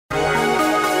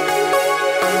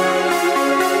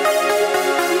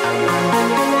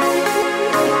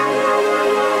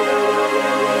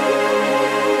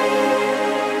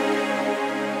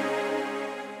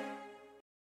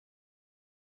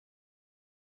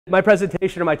My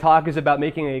presentation or my talk is about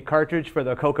making a cartridge for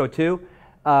the COCO2.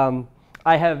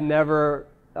 I have never,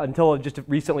 until just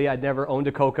recently, I'd never owned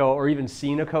a CoCo or even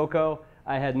seen a CoCo.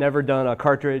 I had never done a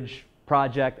cartridge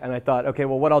project, and I thought, okay,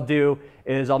 well, what I'll do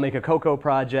is I'll make a CoCo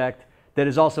project that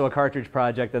is also a cartridge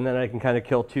project, and then I can kind of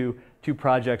kill two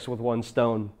projects with one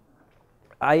stone.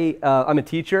 I'm a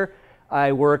teacher.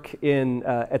 I work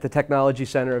at the Technology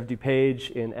Center of DuPage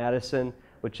in Addison,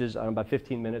 which is about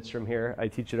 15 minutes from here. I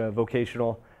teach at a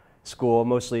vocational school,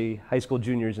 mostly high school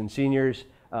juniors and seniors,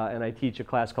 and I teach a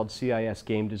class called CIS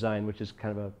Game Design, which is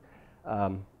kind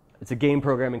of it's a game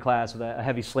programming class with a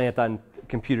heavy slant on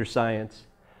computer science.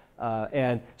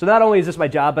 And so not only is this my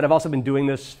job, but I've also been doing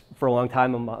this for a long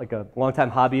time. I'm like a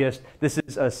long-time hobbyist. This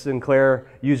is a Sinclair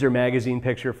User Magazine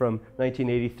picture from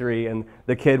 1983, and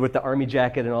the kid with the army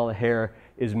jacket and all the hair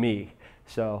is me.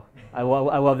 So I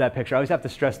love that picture. I always have to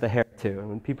stress the hair too. And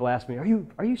when people ask me,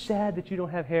 are you sad that you don't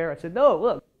have hair? I said, no,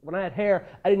 look, when I had hair,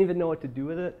 I didn't even know what to do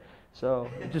with it. So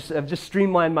I've just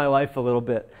streamlined my life a little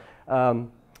bit. So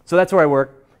that's where I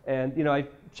work. And I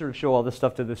sort of show all this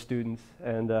stuff to the students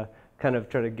and kind of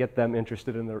try to get them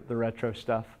interested in the retro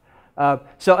stuff.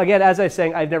 So again, as I was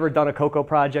saying, I've never done a CoCo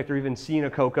project or even seen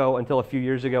a CoCo until a few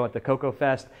years ago at the CoCo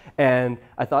Fest. And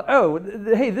I thought, oh,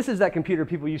 hey, this is that computer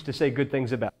people used to say good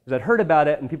things about. Because I'd heard about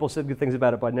it and people said good things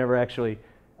about it, but I'd never actually,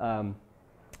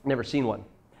 never seen one.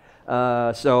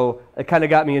 So it kind of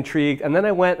got me intrigued. And then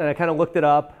I went and I kind of looked it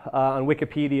up on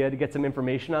Wikipedia to get some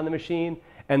information on the machine.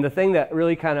 And the thing that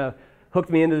really kind of hooked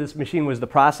me into this machine was the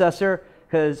processor.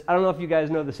 Because I don't know if you guys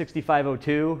know the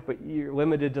 6502, but you're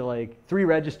limited to like 3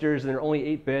 registers and they're only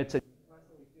 8 bits. And you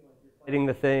constantly feel like you're fighting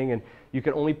the thing, and you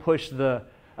can only push the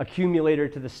accumulator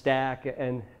to the stack.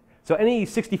 And so any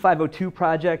 6502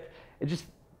 project, it just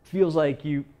feels like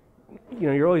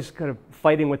you're always kind of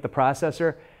fighting with the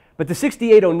processor. But the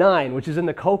 6809, which is in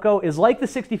the CoCo, is like the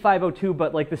 6502,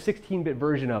 but like the 16-bit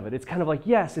version of it. It's kind of like,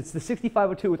 yes, it's the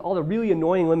 6502 with all the really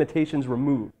annoying limitations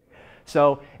removed.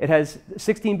 So it has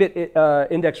 16-bit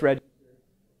index registers.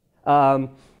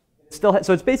 So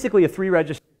it's basically a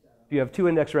 3-register. You have 2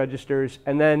 index registers,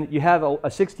 and then you have a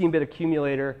 16-bit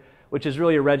accumulator, which is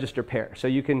really a register pair. So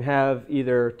you can have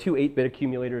either 2 8-bit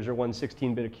accumulators or 1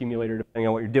 16-bit accumulator, depending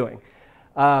on what you're doing.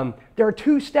 There are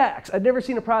 2 stacks. I've never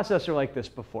seen a processor like this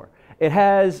before. It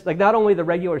has like not only the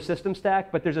regular system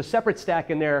stack, but there's a separate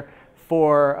stack in there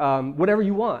for whatever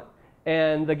you want.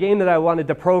 And the game that I wanted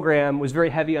to program was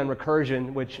very heavy on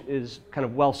recursion, which is kind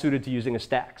of well suited to using a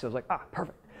stack. So I was like,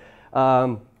 perfect.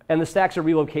 And the stacks are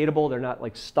relocatable. They're not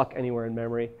like stuck anywhere in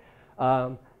memory.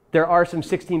 There are some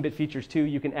 16-bit features too.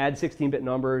 You can add 16-bit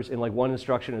numbers in like 1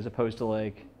 instruction as opposed to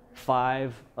like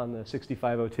 5 on the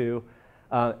 6502.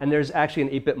 And there's actually an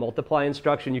 8-bit multiply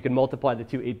instruction. You can multiply the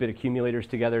 2 8-bit accumulators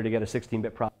together to get a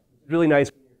 16-bit processor. It's really nice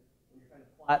when you're trying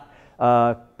to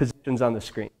plot positions on the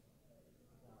screen.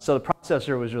 So the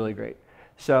processor was really great.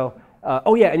 So,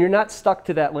 oh yeah, and you're not stuck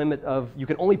to that limit of, you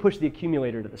can only push the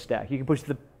accumulator to the stack. You can push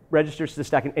the registers to the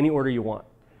stack in any order you want.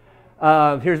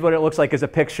 Here's what it looks like as a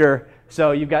picture.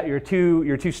 So you've got your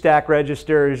two stack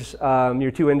registers,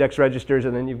 your 2 index registers,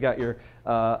 and then you've got your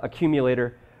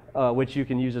accumulator, which you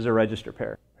can use as a register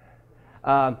pair.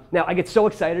 Now, I get so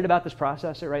excited about this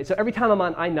processor, right? So every time I'm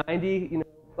on I-90,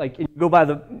 like you go by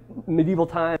the medieval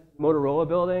times Motorola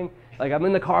building, like I'm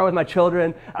in the car with my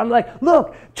children, I'm like,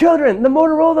 look, children, the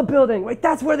Motorola building, right?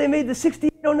 That's where they made the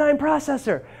 6809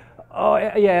 processor. Oh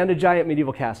yeah, and a giant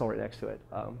medieval castle right next to it.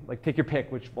 Like take your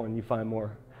pick which one you find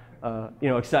more,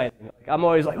 exciting. Like, I'm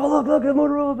always like, oh look, the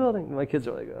Motorola building. And my kids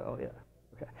are like, oh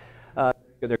yeah,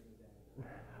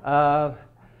 okay.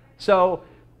 So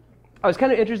I was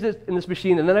kind of interested in this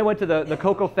machine, and then I went to the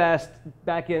CoCo Fest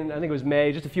back in, I think it was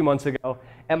May, just a few months ago,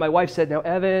 and my wife said, now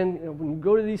Evan, when you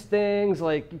go to these things,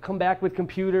 like you come back with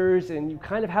computers, and you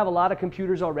kind of have a lot of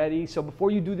computers already, so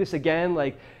before you do this again,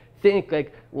 like think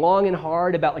like long and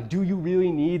hard about like, do you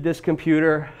really need this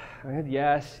computer? I said,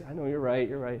 yes, I know you're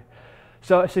right.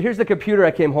 So here's the computer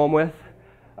I came home with.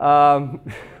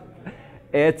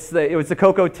 It was the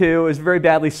CoCo2. It was very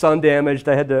badly sun damaged.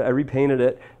 I repainted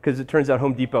it because it turns out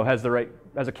Home Depot has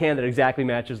a can that exactly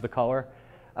matches the color.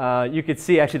 You could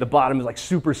see actually the bottom is like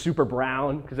super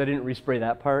brown because I didn't respray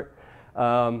that part.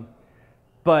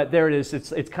 But there it is.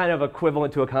 It's kind of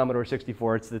equivalent to a Commodore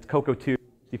 64. It's CoCo2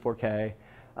 64K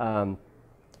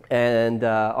and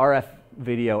RF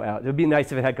video out. It would be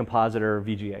nice if it had compositor or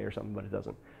VGA or something, but it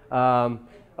doesn't.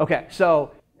 Okay,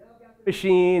 so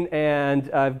machine, and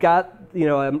I've got,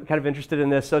 I'm kind of interested in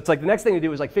this. So it's like the next thing to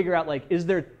do is like figure out like, is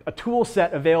there a tool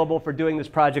set available for doing this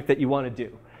project that you want to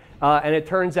do? And it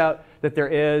turns out that there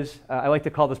is. I like to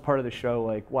call this part of the show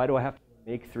like, why do I have to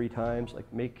make 3 times,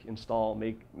 like make, install,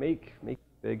 make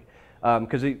big,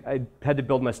 because I had to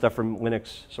build my stuff from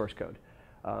Linux source code.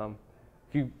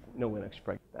 If you know Linux, you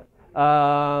probably get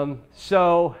that.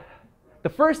 So the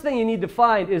first thing you need to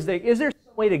find is is there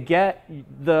some way to get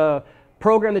the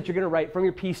program that you're going to write from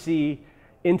your PC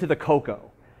into the CoCo?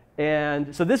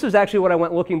 And so this was actually what I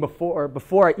went looking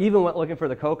before I even went looking for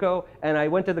the CoCo. And I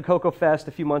went to the CoCo Fest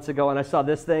a few months ago, and I saw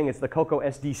this thing. It's the CoCo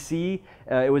SDC.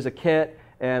 It was a kit,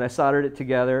 and I soldered it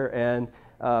together, and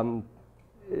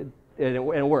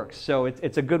it works. So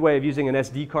it's a good way of using an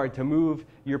SD card to move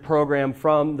your program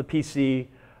from the PC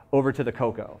over to the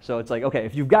CoCo. So it's like, okay,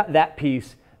 if you've got that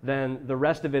piece, then the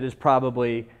rest of it is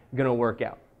probably going to work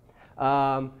out.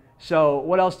 So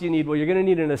what else do you need? Well, you're going to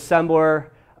need an assembler.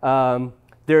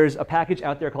 There's a package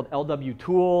out there called LW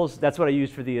Tools. That's what I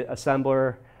used for the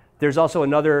assembler. There's also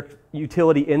another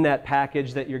utility in that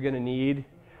package that you're going to need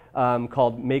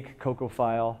called Make CoCo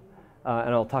File. And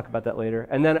I'll talk about that later.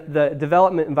 And then the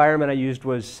development environment I used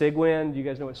was Cygwin. Do you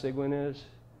guys know what Cygwin is?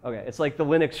 Okay, it's like the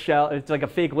Linux shell. It's like a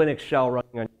fake Linux shell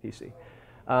running on your PC.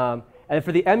 And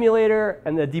for the emulator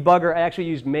and the debugger, I actually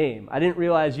used MAME. I didn't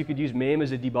realize you could use MAME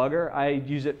as a debugger. I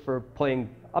use it for playing,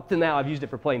 up to now, I've used it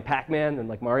for playing Pac-Man and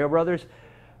like Mario Brothers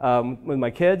with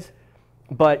my kids.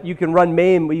 But you can run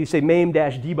MAME, when you say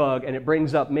MAME-debug, and it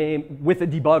brings up MAME with a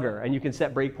debugger, and you can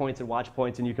set breakpoints and watch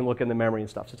points, and you can look in the memory and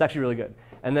stuff. So it's actually really good.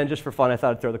 And then just for fun, I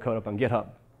thought I'd throw the code up on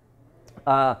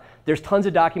GitHub. There's tons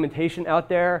of documentation out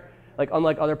there, like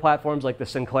unlike other platforms like the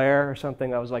Sinclair or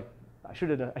something. I was like, I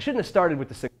shouldn't have started with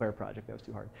the Sinclair project. That was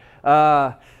too hard.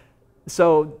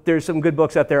 So there's some good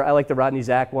books out there. I like the Rodney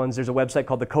Zach ones. There's a website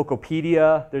called the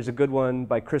CoCopedia. There's a good one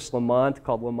by Chris Lamont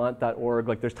called lamont.org.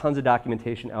 Like there's tons of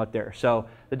documentation out there. So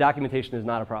the documentation is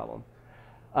not a problem.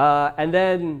 And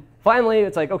then finally,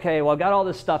 it's like, okay, well, I've got all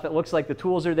this stuff. It looks like the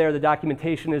tools are there, the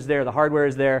documentation is there, the hardware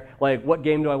is there. Like, what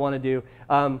game do I want to do?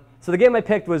 So the game I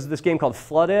picked was this game called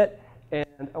Flood It.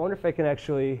 And I wonder if I can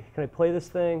actually, can I play this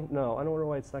thing? No, I don't know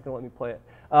why it's not going to let me play it.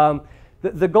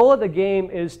 The goal of the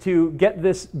game is to get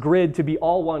this grid to be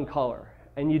all one color.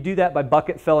 And you do that by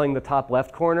bucket filling the top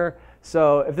left corner.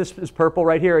 So if this is purple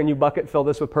right here and you bucket fill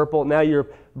this with purple, now your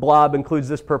blob includes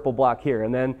this purple block here.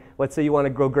 And then let's say you want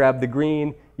to go grab the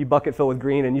green, you bucket fill with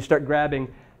green, and you start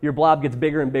grabbing, your blob gets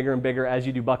bigger and bigger and bigger as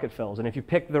you do bucket fills. And if you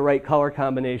pick the right color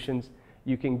combinations,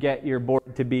 you can get your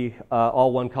board to be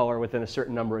all one color within a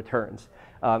certain number of turns.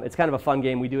 It's kind of a fun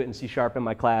game. We do it in C# in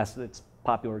my class. It's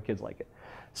popular. Kids like it.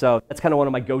 So that's kind of one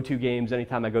of my go-to games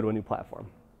anytime I go to a new platform.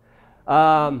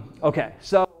 Okay,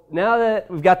 so now that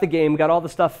we've got the game, got all the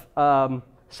stuff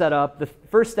set up, the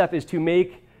first step is to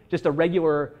make just a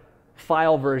regular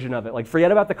file version of it. Like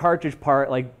forget about the cartridge part,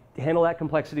 like handle that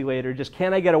complexity later. Just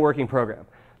can I get a working program?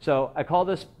 So I call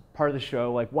this part of the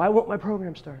show, like, why won't my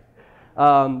program start?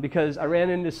 Because I ran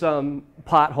into some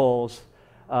potholes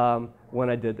when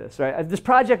I did this. Right? This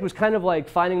project was kind of like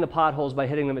finding the potholes by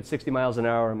hitting them at 60 miles an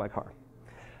hour in my car.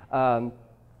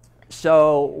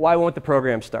 So why won't the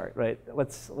program start, right?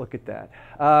 Let's look at that.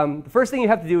 The first thing you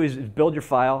have to do is build your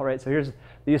file, right? So here's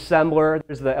the assembler.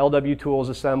 There's the LW Tools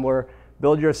assembler.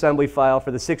 Build your assembly file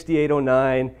for the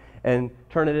 6809 and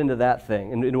turn it into that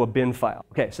thing, into a bin file.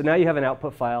 Okay, so now you have an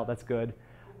output file. That's good.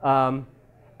 And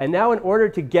now in order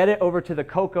to get it over to the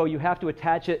CoCo, you have to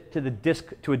attach it to the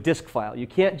disk, to a disk file. You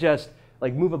can't just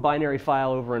like move a binary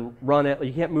file over and run it.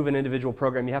 You can't move an individual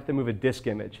program. You have to move a disk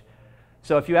image.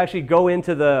 So if you actually go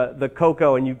into the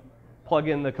CoCo and you plug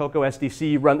in the CoCo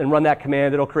SDC and run that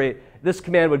command, it'll create, this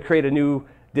command would create a new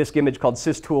disk image called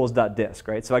systools.disk,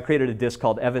 right? So I created a disk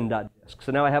called evan.disk.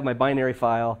 So now I have my binary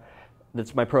file,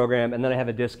 that's my program, and then I have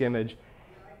a disk image.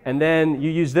 And then you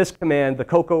use this command, the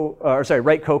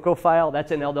write CoCo file,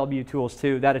 that's in LW Tools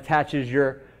too. That attaches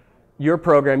your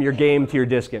program, your game, to your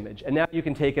disk image. And now you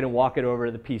can take it and walk it over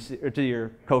to the PC, or to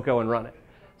your CoCo and run it.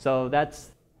 So that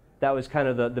was kind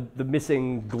of the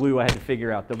missing glue I had to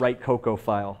figure out, the write CoCo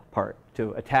file part,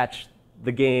 to attach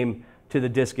the game to the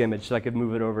disk image so I could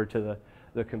move it over to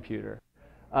the computer.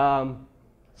 So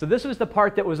this was the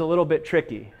part that was a little bit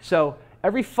tricky. So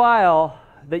every file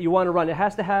that you want to run, it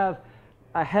has to have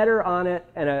a header on it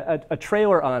and a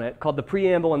trailer on it called the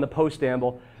preamble and the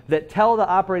postamble that tell the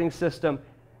operating system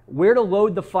where to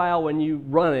load the file when you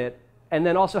run it, and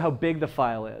then also how big the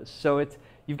file is. So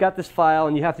you've got this file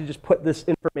and you have to just put this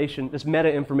information, this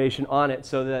meta information on it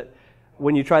so that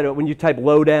when you type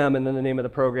load M and then the name of the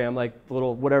program, like the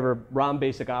little whatever ROM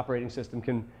basic operating system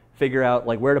can figure out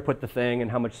like where to put the thing and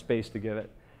how much space to give it.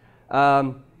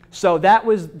 So that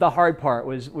was the hard part,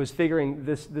 was figuring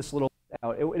this little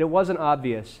out. It wasn't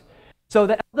obvious. So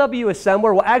the LW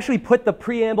assembler will actually put the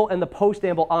preamble and the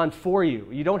postamble on for you.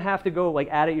 You don't have to go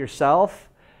like at it yourself,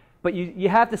 but you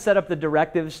have to set up the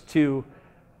directives to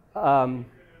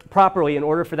properly in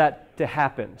order for that to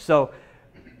happen. So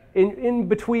in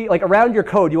between, like around your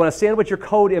code, you want to sandwich your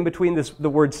code in between the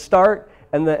word start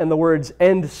and the words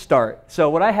end start. So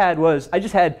what I had was, I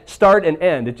just had start and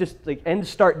end. It just, like, end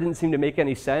start didn't seem to make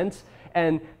any sense.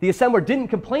 And the assembler didn't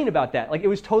complain about that. Like, it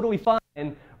was totally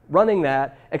fine running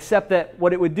that, except that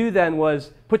what it would do then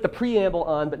was put the preamble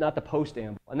on, but not the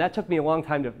postamble. And that took me a long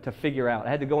time to figure out. I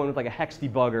had to go in with like a hex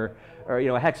debugger or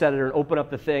a hex editor and open up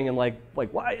the thing and like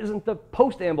why isn't the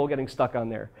postamble getting stuck on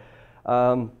there?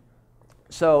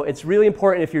 So it's really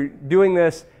important if you're doing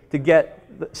this to get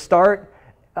start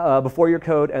before your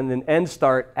code and then end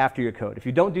start after your code. If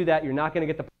you don't do that, you're not going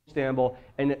to get the postamble,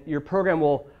 and your program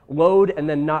will load and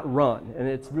then not run. And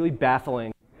it's really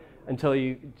baffling until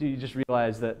you just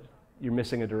realize that you're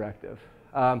missing a directive.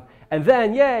 And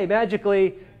then, yay,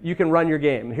 magically, you can run your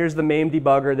game. Here's the MAME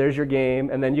debugger, there's your game,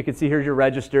 and then you can see here's your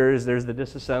registers, there's the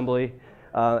disassembly,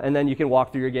 and then you can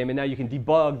walk through your game, and now you can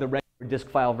debug the regular disk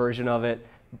file version of it,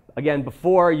 again,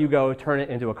 before you go turn it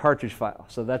into a cartridge file.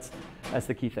 So that's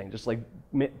the key thing, just like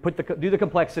do the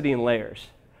complexity in layers.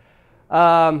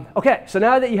 Okay, so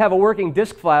now that you have a working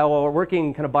disk file or a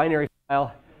working kind of binary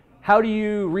file, how do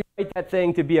you rewrite that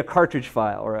thing to be a cartridge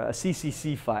file or a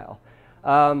CCC file?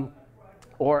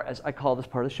 Or as I call this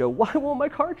part of the show, why won't my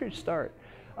cartridge start?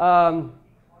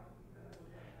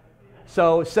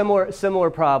 So similar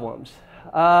problems.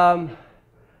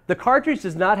 The cartridge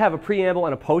does not have a preamble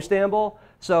and a postamble.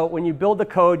 So when you build the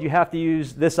code, you have to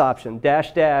use this option,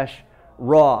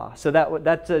 --raw. So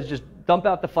that says just dump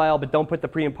out the file, but don't put the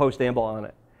pre and postamble on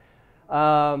it.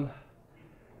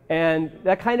 And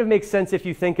that kind of makes sense if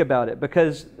you think about it,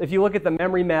 because if you look at the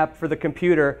memory map for the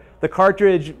computer, the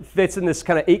cartridge fits in this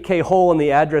kind of 8K hole in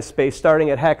the address space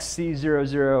starting at hex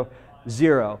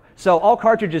C000. So all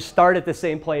cartridges start at the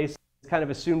same place. It's kind of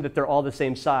assumed that they're all the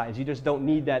same size. You just don't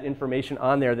need that information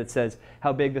on there that says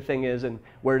how big the thing is and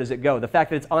where does it go. The fact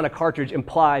that it's on a cartridge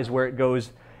implies where it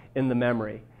goes in the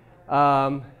memory.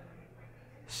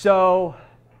 So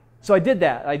I did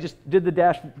that. I just did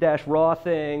the --raw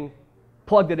thing,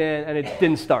 plugged it in, and it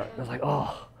didn't start. I was like,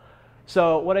 oh.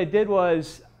 So what I did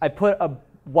was I put a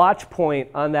watch point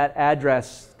on that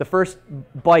address, the first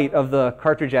byte of the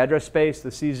cartridge address space, the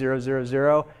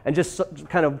C000, and just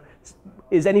kind of,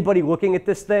 is anybody looking at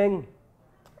this thing?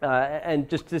 And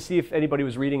just to see if anybody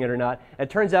was reading it or not. And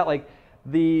it turns out like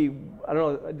I don't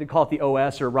know, they call it the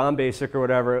OS or ROM basic or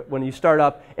whatever, when you start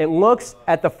up, it looks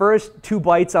at the first 2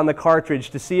 bytes on the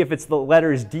cartridge to see if it's the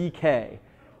letters DK.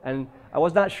 And I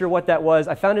was not sure what that was.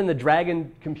 I found in the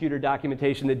Dragon computer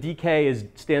documentation that DK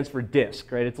stands for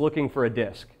disk, right? It's looking for a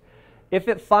disk. If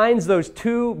it finds those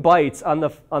 2 bytes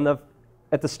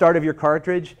at the start of your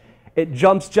cartridge, it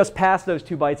jumps just past those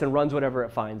 2 bytes and runs whatever it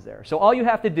finds there. So all you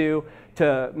have to do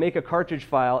to make a cartridge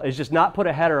file is just not put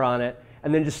a header on it,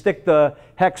 and then just stick the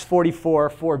hex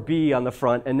 44.4b on the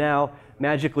front, and now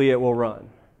magically it will run.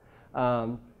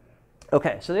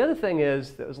 Okay, so the other thing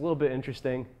is, that was a little bit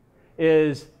interesting,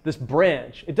 is this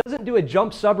branch. It doesn't do a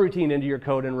jump subroutine into your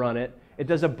code and run it. It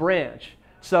does a branch.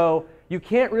 So you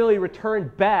can't really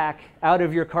return back out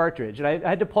of your cartridge. And I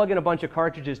had to plug in a bunch of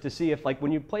cartridges to see if, like,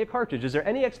 when you play a cartridge, is there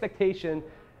any expectation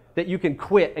that you can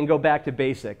quit and go back to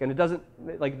basic? And it doesn't,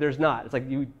 like, there's not. It's like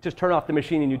you just turn off the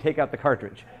machine and you take out the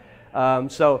cartridge.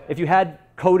 So if you had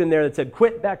code in there that said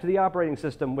quit back to the operating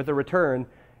system with a return,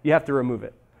 you have to remove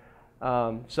it.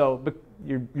 So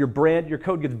your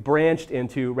code gets branched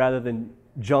into rather than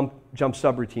jump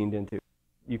subroutined into.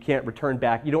 You can't return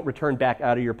back. You don't return back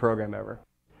out of your program ever.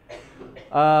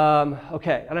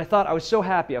 Okay, and I was so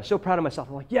happy. I was so proud of myself.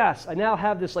 I'm like, yes, I now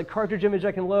have this like cartridge image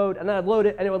I can load, and then I'd load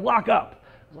it, and it would lock up.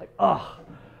 I was like, oh.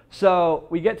 So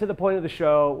we get to the point of the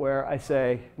show where I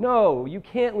say, no, you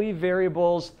can't leave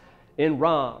variables in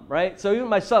ROM, right? So even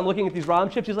my son looking at these ROM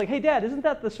chips, he's like, hey, Dad, isn't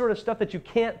that the sort of stuff that you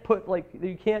can't put, like, that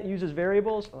you can't use as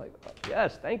variables? I'm like,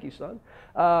 yes, thank you, son.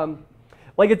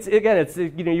 Like, it's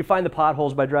you find the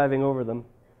potholes by driving over them.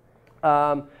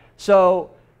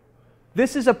 So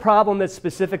this is a problem that's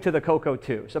specific to the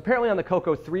COCO2. So apparently on the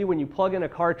CoCo3, when you plug in a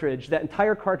cartridge, that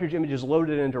entire cartridge image is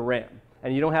loaded into RAM,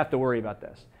 and you don't have to worry about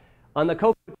this. On the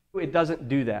CoCo2, it doesn't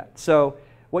do that. So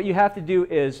what you have to do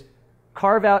is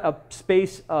carve out a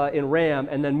space in RAM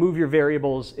and then move your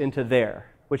variables into there,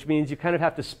 which means you kind of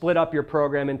have to split up your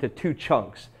program into 2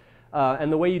 chunks. And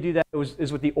the way you do that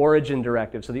is with the origin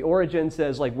directive. So the origin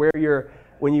says like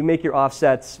when you make your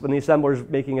offsets, when the assembler is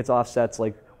making its offsets,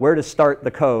 like where to start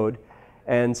the code.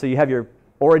 And so you have your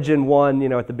origin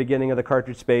 1, at the beginning of the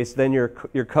cartridge space, then your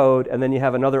code, and then you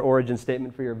have another origin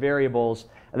statement for your variables,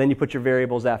 and then you put your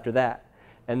variables after that.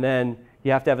 And then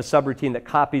you have to have a subroutine that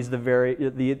copies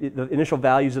the initial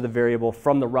values of the variable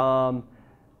from the ROM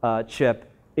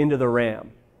chip into the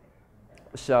RAM.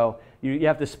 So you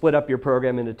have to split up your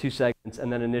program into 2 segments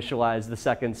and then initialize the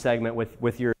second segment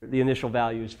with the initial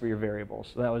values for your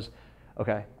variables. So that was,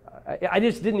 okay. I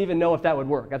just didn't even know if that would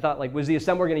work. I thought, like, was the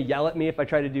assembler going to yell at me if I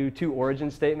tried to do 2 origin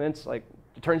statements? Like,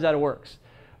 it turns out it works.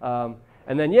 And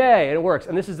then, yay, and it works.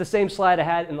 And this is the same slide I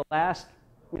had in the last,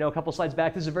 a couple slides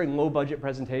back. This is a very low-budget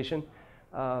presentation.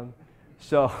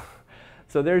 So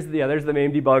there's the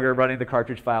main debugger running the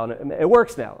cartridge file, and it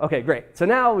works now. Okay, great. So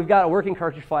now we've got a working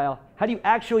cartridge file. How do you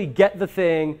actually get the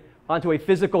thing onto a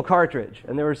physical cartridge?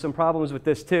 And there were some problems with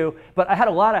this too, but I had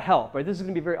a lot of help. Right? This is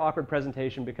going to be a very awkward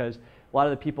presentation because a lot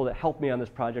of the people that helped me on this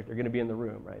project are going to be in the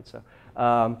room. Right? So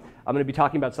I'm going to be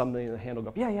talking about something, and the hand will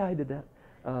go, yeah, I did that.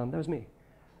 That was me.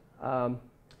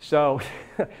 So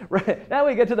right, now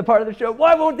we get to the part of the show.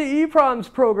 Why won't the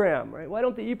EEPROMs program? Right? Why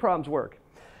don't the EEPROMs work?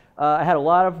 I had a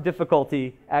lot of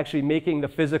difficulty actually making the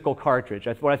physical cartridge.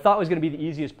 What I thought was going to be the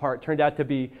easiest part turned out to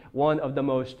be one of the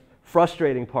most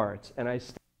frustrating parts, and I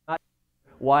still not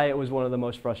know why it was one of the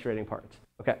most frustrating parts.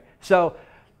 Okay, so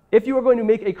if you are going to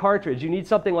make a cartridge, you need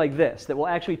something like this that will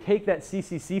actually take that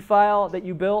CCC file that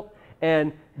you built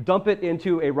and dump it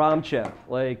into a ROM chip,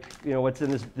 like what's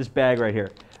in this bag right here.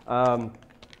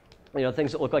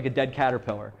 Things that look like a dead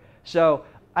caterpillar. So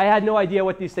I had no idea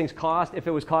what these things cost, if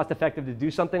it was cost effective to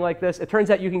do something like this. It turns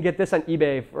out you can get this on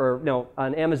eBay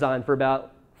on Amazon for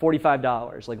about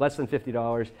 $45, like less than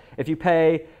 $50. If you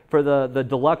pay for the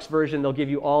deluxe version, they'll give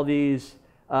you all these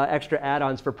extra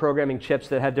add-ons for programming chips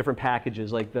that have different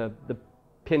packages, like the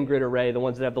pin grid array, the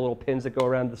ones that have the little pins that go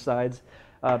around the sides.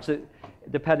 So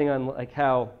depending on like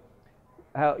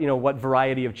what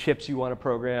variety of chips you want to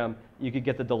program, you could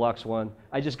get the deluxe one.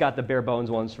 I just got the bare bones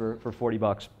ones for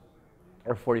 $40.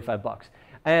 Or $45.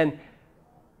 And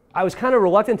I was kind of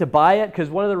reluctant to buy it because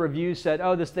one of the reviews said,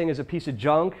 oh, this thing is a piece of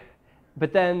junk.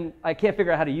 But then I can't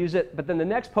figure out how to use it. But then the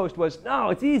next post was, no,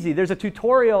 it's easy. There's a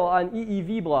tutorial on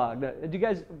EEV blog. Now, do you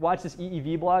guys watch this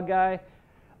EEV blog guy?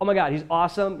 Oh my God, he's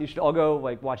awesome. You should all go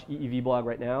watch EEV blog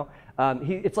right now.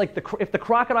 It's like if the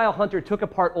crocodile hunter took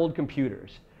apart old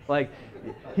computers. Like,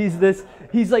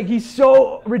 he's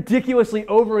so ridiculously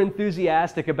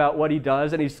over-enthusiastic about what he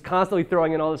does, and he's constantly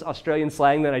throwing in all this Australian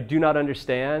slang that I do not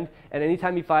understand. And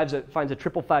anytime he finds a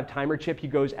 555 timer chip, he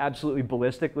goes absolutely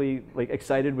ballistically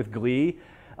excited with glee.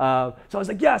 So I was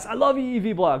like, yes, I love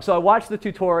EEV blog. So I watched the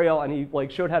tutorial, and he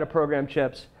showed how to program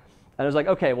chips. And I was like,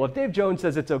 okay, well, if Dave Jones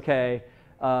says it's okay,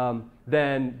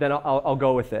 then I'll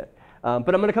go with it. But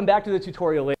I'm going to come back to the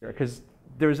tutorial later, because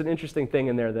there's an interesting thing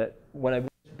in there that when I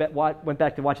went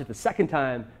back to watch it the second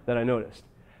time that I noticed.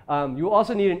 You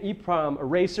also need an EEPROM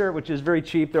eraser, which is very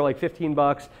cheap. They're like 15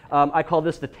 bucks. I call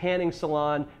this the tanning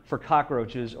salon for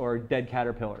cockroaches or dead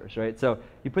caterpillars, right? So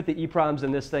you put the EEPROMs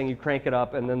in this thing, you crank it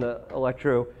up, and then the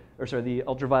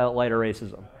ultraviolet light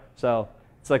erases them. So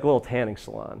it's like a little tanning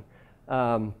salon.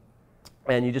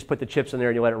 And you just put the chips in there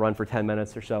and you let it run for 10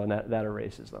 minutes or so, and that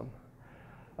erases them.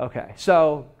 Okay,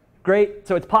 so great.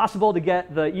 So it's possible to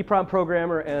get the EEPROM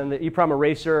programmer and the EEPROM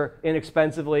eraser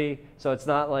inexpensively. So it's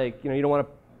not like, you don't want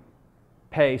to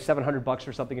pay $700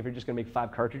 for something if you're just going to make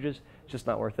 5 cartridges. It's just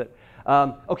not worth it.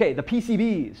 Okay, the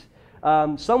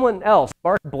PCBs. Someone else,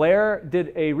 Mark Blair,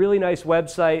 did a really nice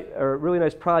website or a really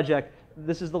nice project.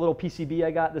 This is the little PCB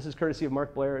I got. This is courtesy of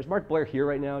Mark Blair. Is Mark Blair here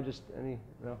right now?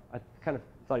 I kind of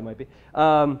thought he might be.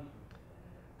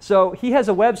 So he has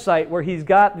a website where he's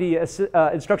got the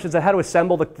instructions on how to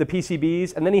assemble the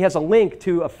PCBs, and then he has a link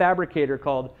to a fabricator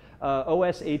called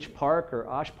OSH Park or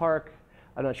Osh Park.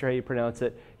 I'm not sure how you pronounce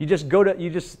it. You just go to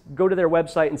their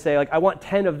website and say, I want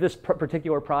 10 of this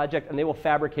particular project, and they will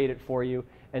fabricate it for you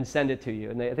and send it to you.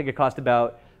 And I think it cost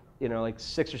about $6 or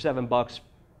 $7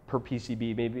 per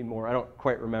PCB, maybe more. I don't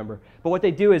quite remember. But what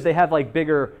they do is they have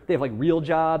real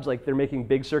jobs, like they're making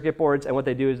big circuit boards, and what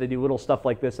they do is they do little stuff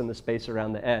like this in the space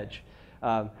around the edge.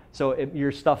 So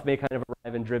your stuff may kind of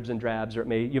arrive in dribs and drabs, or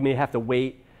you may have to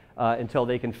wait until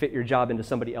they can fit your job into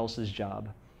somebody else's job.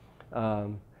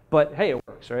 But hey, it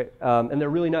works, right? And they're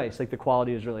really nice. Like the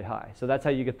quality is really high. So that's how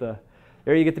you get the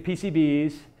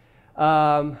PCBs.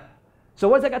 So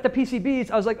once I got the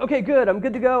PCBs, I was like, okay, good, I'm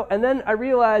good to go. And then I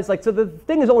realized, so the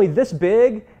thing is only this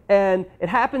big, and it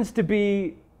happens to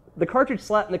be, the cartridge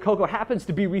slot in the CoCo happens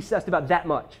to be recessed about that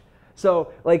much.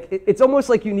 So it's almost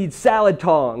like you need salad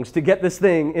tongs to get this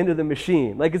thing into the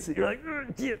machine. You're like,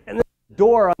 and then the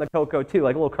door on the CoCo too,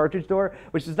 like a little cartridge door,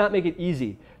 which does not make it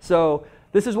easy. So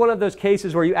this is one of those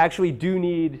cases where you actually do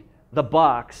need the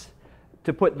box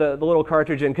to put the little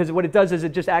cartridge in, because what it does is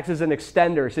it just acts as an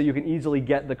extender so you can easily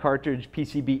get the cartridge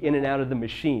PCB in and out of the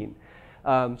machine.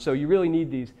 So you really need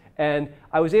these. And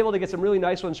I was able to get some really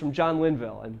nice ones from John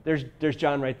Linville, and there's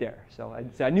John right there. So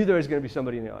I knew there was going to be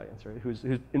somebody in the audience, right, who's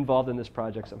involved in this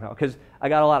project somehow, because I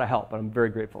got a lot of help, and I'm very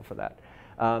grateful for that.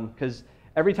 Because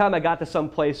every time I got to some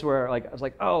place where I was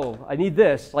like, oh, I need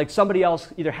this, like somebody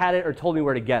else either had it or told me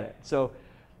where to get it. So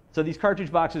these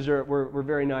cartridge boxes were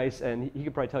very nice, and he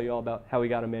could probably tell you all about how we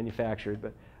got them manufactured.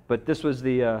 But this was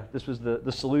the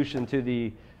solution to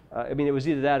the. I mean, it was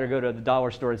either that or go to the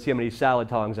dollar store and see how many salad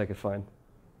tongs I could find.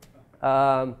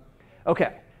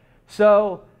 Okay,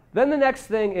 so then the next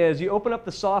thing is you open up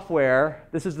the software.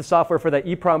 This is the software for that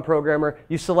EEPROM programmer.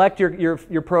 You select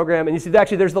your program, and you see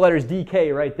actually there's the letters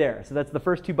DK right there. So that's the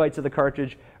first 2 bytes of the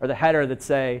cartridge or the header that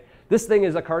say, this thing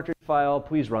is a cartridge file,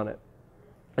 please run it.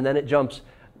 And then it jumps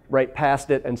right past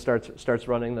it and starts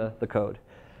running the code.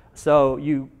 So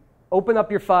you open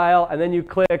up your file, and then you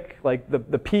click like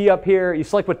the P up here. You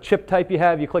select what chip type you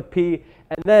have. You click P,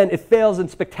 and then it fails in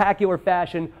spectacular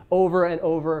fashion over and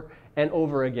over and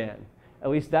over again. At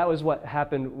least that was what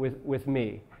happened with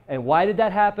me. And why did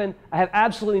that happen? I have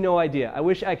absolutely no idea. I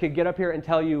wish I could get up here and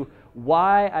tell you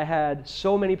why I had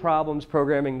so many problems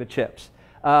programming the chips.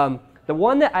 The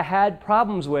one that I had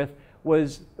problems with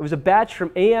was a batch from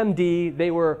AMD.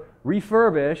 They were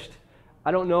refurbished.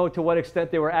 I don't know to what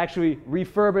extent they were actually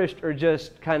refurbished or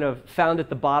just kind of found at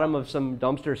the bottom of some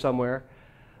dumpster somewhere.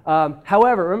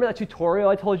 However, remember that tutorial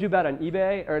I told you about on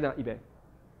eBay, or not eBay,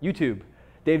 YouTube,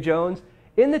 Dave Jones?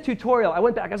 In the tutorial, I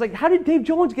went back, I was like, how did Dave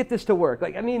Jones get this to work?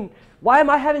 Like, I mean, why am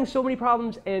I having so many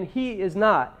problems and he is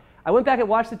not? I went back and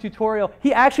watched the tutorial.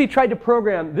 He actually tried to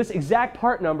program this exact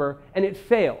part number and it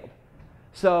failed.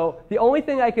 So the only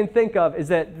thing I can think of is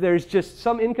that there's just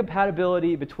some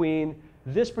incompatibility between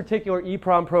this particular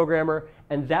EEPROM programmer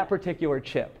and that particular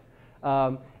chip.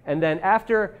 And then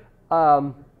after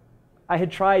I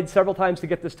had tried several times to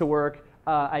get this to work,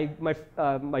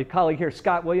 my colleague here,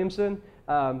 Scott Williamson,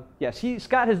 yes,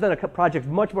 Scott has done a project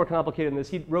much more complicated than this.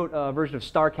 He wrote a version of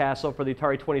Star Castle for the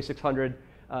Atari 2600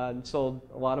 and sold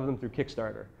a lot of them through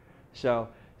Kickstarter. So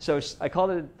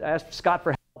I asked Scott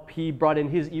for help. He brought in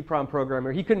his EEPROM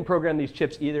programmer. He couldn't program these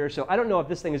chips either, so I don't know if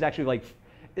this thing is actually like,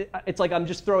 it's like I'm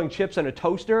just throwing chips in a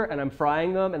toaster and I'm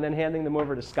frying them and then handing them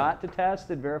over to Scott to test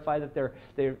and verify that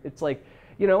it's like,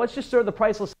 you know, let's just throw the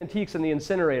priceless antiques in the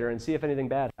incinerator and see if anything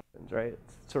bad happens, right?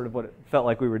 It's sort of what it felt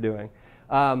like we were doing.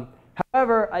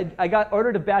 However, I got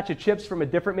ordered a batch of chips from a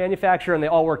different manufacturer and they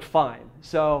all worked fine.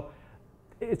 So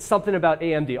it's something about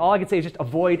AMD. All I can say is just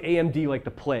avoid AMD like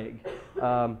the plague.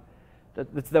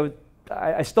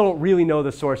 I still don't really know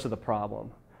the source of the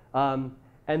problem.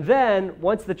 And then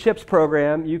once the chip's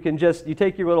program, you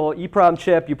take your little EEPROM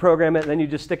chip, you program it, and then you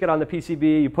just stick it on the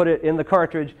PCB, you put it in the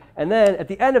cartridge, and then at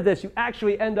the end of this, you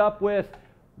actually end up with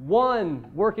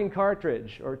 1 working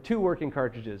cartridge or 2 working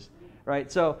cartridges.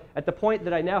 Right? So at the point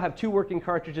that I now have 2 working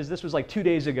cartridges, this was like 2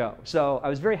 days ago. So I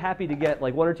was very happy to get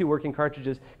like 1 or 2 working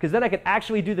cartridges, because then I could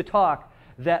actually do the talk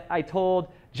that I told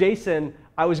Jason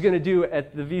I was going to do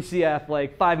at the VCF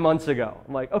like 5 months ago.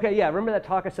 I'm like, okay, yeah, remember that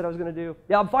talk I said I was going to do?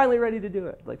 Yeah, I'm finally ready to do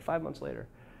it, like 5 months later.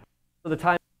 So the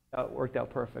time worked out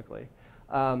perfectly.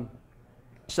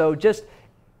 So just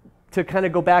to kind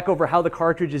of go back over how the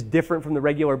cartridge is different from the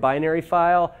regular binary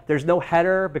file, there's no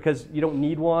header because you don't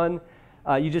need one.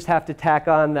 You just have to tack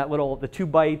on the 2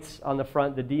 bytes on the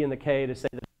front, the D and the K, to say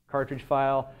the cartridge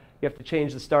file. You have to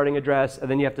change the starting address,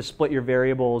 and then you have to split your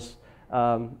variables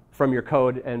from your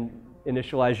code and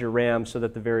initialize your RAM so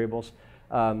that the variables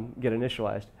get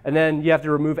initialized. And then you have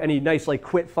to remove any nice like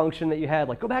quit function that you had,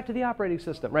 like go back to the operating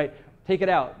system, right? Take it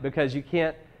out, because you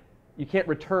can't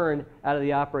return out of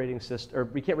the operating system, or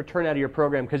you can't return out of your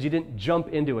program because you didn't jump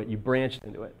into it, you branched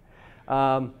into it.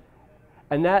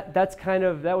 And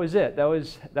that was it. That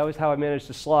was how I managed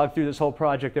to slog through this whole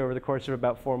project over the course of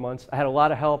about 4 months. I had a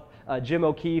lot of help. Jim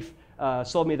O'Keefe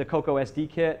sold me the CoCo SD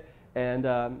kit and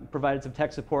provided some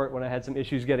tech support when I had some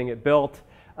issues getting it built.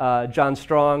 John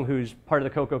Strong, who's part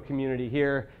of the CoCo community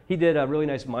here, he did a really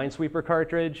nice Minesweeper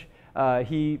cartridge.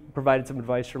 He provided some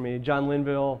advice for me. John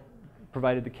Linville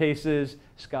provided the cases.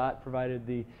 Scott provided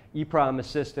the EEPROM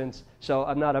assistance. So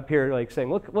I'm not up here like saying,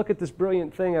 look at this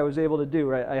brilliant thing I was able to do.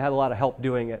 Right? I had a lot of help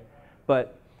doing it.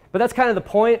 But that's kind of the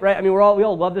point, right? I mean, we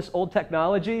all love this old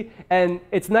technology, and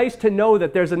it's nice to know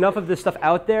that there's enough of this stuff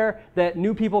out there that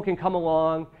new people can come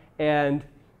along and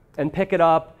pick it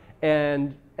up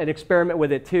and experiment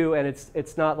with it too. And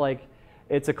it's not like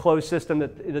it's a closed system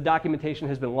that the documentation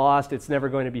has been lost. It's never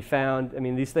going to be found. I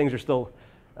mean, these things are still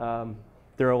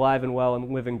they're alive and well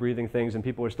and living, breathing things, and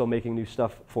people are still making new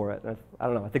stuff for it. And I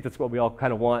don't know. I think that's what we all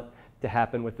kind of want to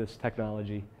happen with this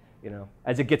technology. You know,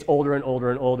 as it gets older and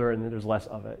older and older, and then there's less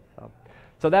of it.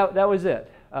 So that was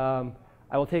it.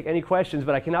 I will take any questions,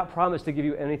 but I cannot promise to give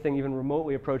you anything even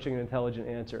remotely approaching an intelligent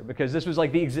answer, because this was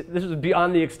like this was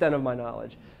beyond the extent of my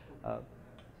knowledge.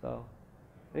 So,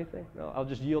 anything? No, I'll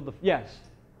just yield the. Yes.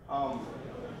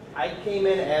 I came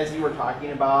in as you were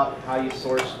talking about how you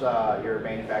sourced your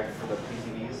manufacturer for the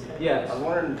PCBs. Yes. I was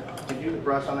wondering, could you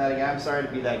brush on that again? I'm sorry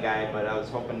to be that guy, but I was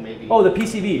hoping maybe. Oh, the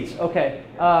PCBs. Okay.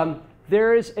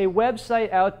 There is a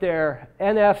website out there,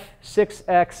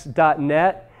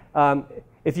 nf6x.net.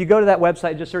 If you go to that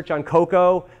website, just search on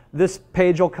CoCo, this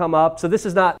page will come up. So this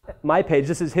is not my page,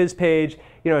 this is his page.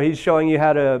 You know, he's showing you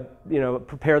how to,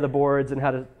 prepare the boards and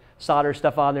how to solder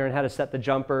stuff on there and how to set the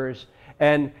jumpers.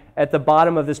 And at the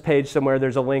bottom of this page somewhere,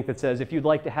 there's a link that says, if you'd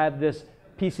like to have this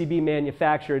PCB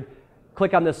manufactured,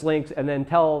 click on this link and then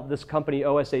tell this company,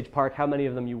 OSH Park, how many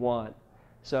of them you want.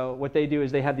 So what they do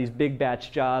is they have these big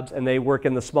batch jobs, and they work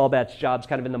in the small batch jobs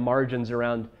kind of in the margins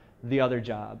around the other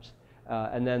jobs.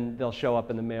 And then they'll show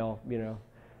up in the mail,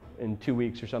 in 2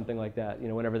 weeks or something like that,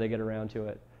 whenever they get around to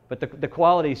it. But the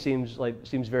quality seems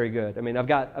very good. I mean, I've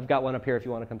got one up here if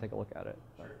you want to come take a look at it.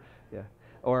 Sure. Yeah.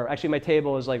 Or actually, my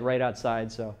table is like right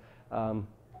outside. So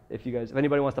if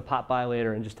anybody wants to pop by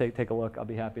later and just take a look, I'll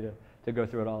be happy to go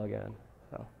through it all again.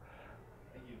 So.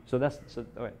 Thank you. So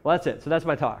all right. Well, that's it. So that's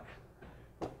my talk.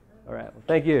 All right. Well,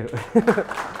 thank you.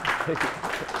 Thank you.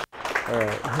 All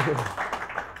right.